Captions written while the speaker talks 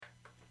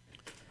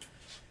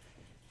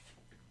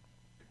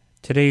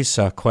Today's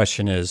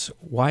question is,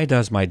 why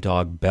does my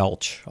dog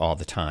belch all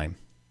the time?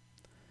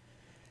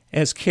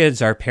 As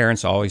kids, our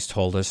parents always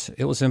told us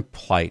it was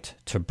impolite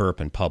to burp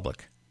in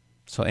public.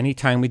 So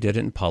anytime we did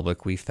it in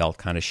public, we felt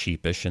kind of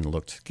sheepish and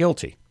looked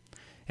guilty,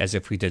 as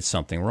if we did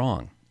something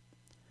wrong.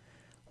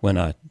 When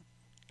a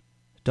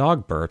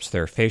dog burps,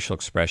 their facial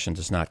expression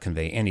does not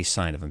convey any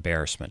sign of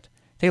embarrassment.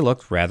 They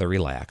look rather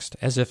relaxed,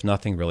 as if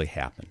nothing really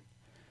happened.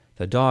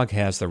 The dog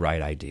has the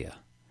right idea.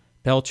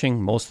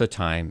 Belching, most of the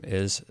time,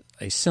 is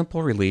a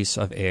simple release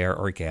of air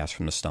or gas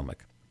from the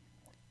stomach.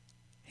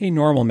 A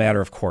normal matter,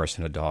 of course,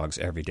 in a dog's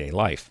everyday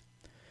life.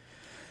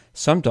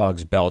 Some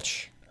dogs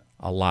belch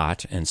a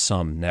lot and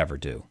some never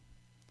do.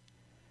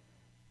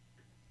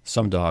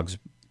 Some dogs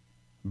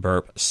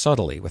burp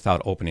subtly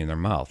without opening their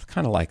mouth,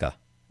 kind of like a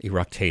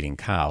eructating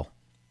cow.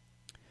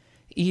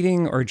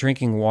 Eating or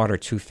drinking water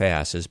too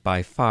fast is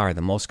by far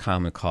the most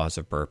common cause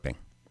of burping.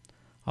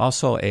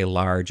 Also, a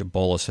large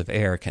bolus of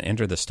air can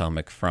enter the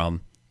stomach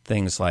from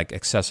things like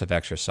excessive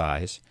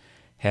exercise,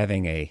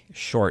 having a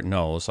short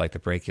nose like the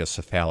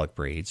brachiocephalic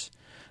breeds,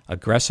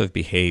 aggressive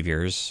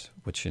behaviors,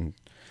 which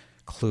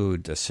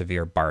include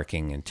severe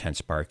barking,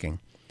 intense barking,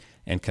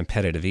 and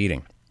competitive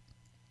eating.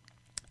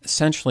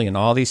 Essentially, in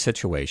all these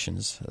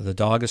situations, the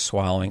dog is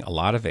swallowing a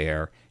lot of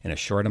air in a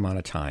short amount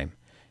of time,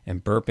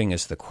 and burping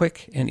is the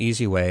quick and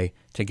easy way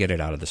to get it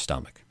out of the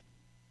stomach.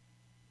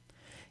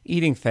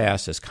 Eating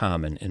fast is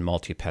common in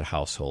multi-pet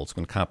households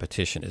when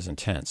competition is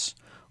intense,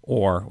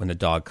 or when the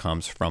dog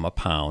comes from a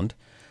pound,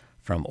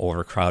 from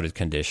overcrowded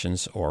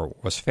conditions, or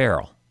was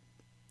feral.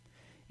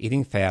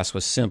 Eating fast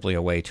was simply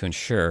a way to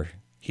ensure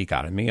he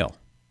got a meal.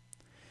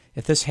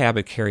 If this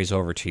habit carries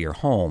over to your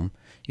home,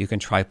 you can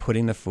try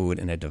putting the food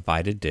in a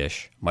divided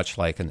dish, much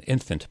like an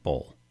infant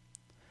bowl.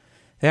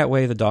 That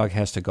way the dog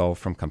has to go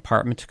from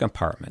compartment to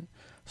compartment,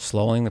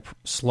 slowing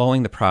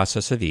the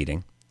process of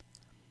eating,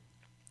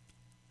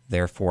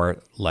 therefore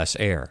less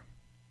air.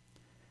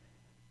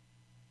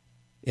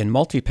 In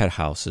multi-pet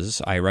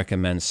houses, I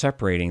recommend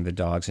separating the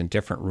dogs in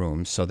different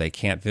rooms so they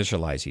can't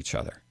visualize each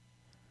other.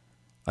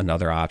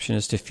 Another option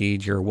is to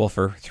feed your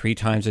woofer 3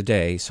 times a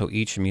day so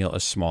each meal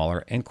is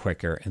smaller and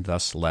quicker and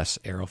thus less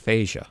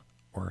aerophagia,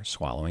 or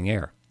swallowing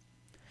air.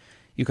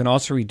 You can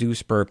also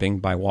reduce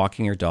burping by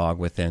walking your dog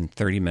within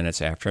 30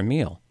 minutes after a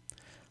meal.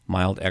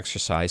 Mild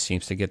exercise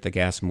seems to get the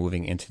gas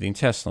moving into the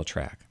intestinal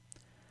tract.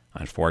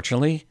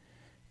 Unfortunately,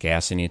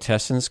 gas in the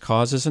intestines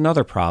causes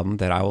another problem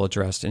that I will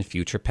address in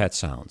future Pet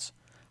Sounds.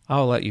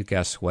 I'll let you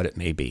guess what it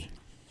may be.